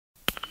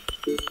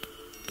The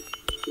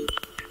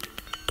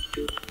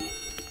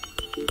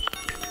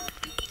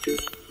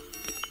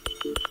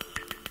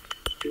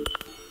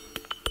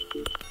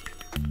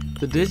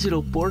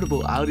digital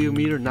portable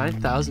Audiometer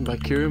 9000 by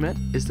European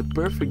is the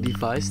perfect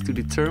device to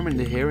determine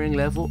the hearing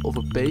level of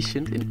a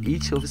patient in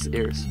each of his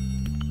ears.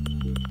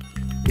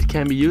 It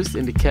can be used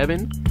in the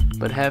cabin,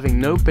 but having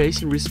no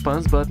patient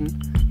response button,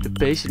 the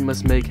patient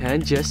must make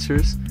hand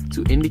gestures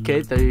to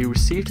indicate that he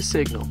received a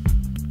signal.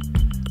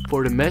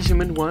 For the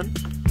measurement one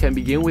can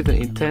begin with an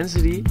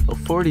intensity of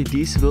 40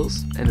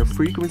 decibels and a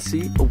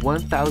frequency of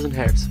 1000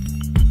 Hz.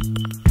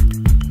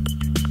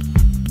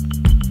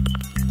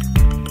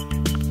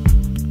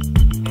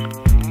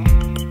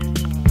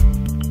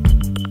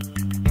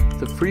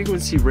 The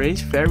frequency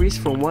range varies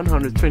from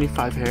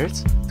 125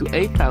 Hz to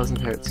 8000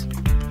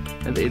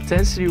 Hz, and the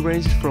intensity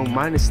ranges from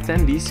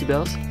 -10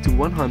 decibels to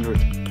 100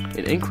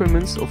 in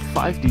increments of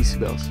 5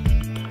 decibels.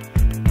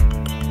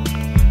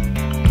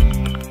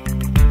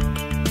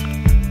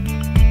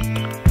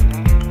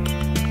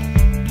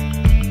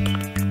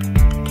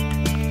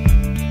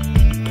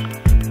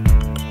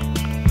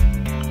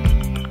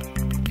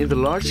 In the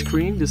large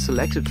screen, the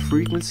selected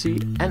frequency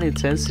and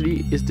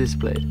intensity is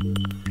displayed,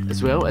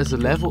 as well as the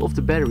level of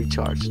the battery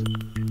charged.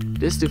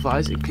 This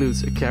device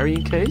includes a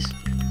carrying case,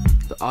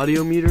 the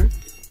audiometer,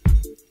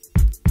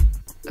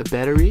 a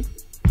battery,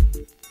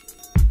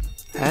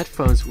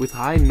 headphones with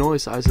high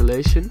noise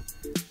isolation,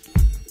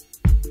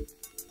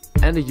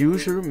 and a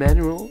user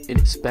manual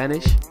in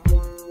Spanish,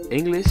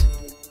 English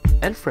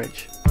and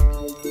French.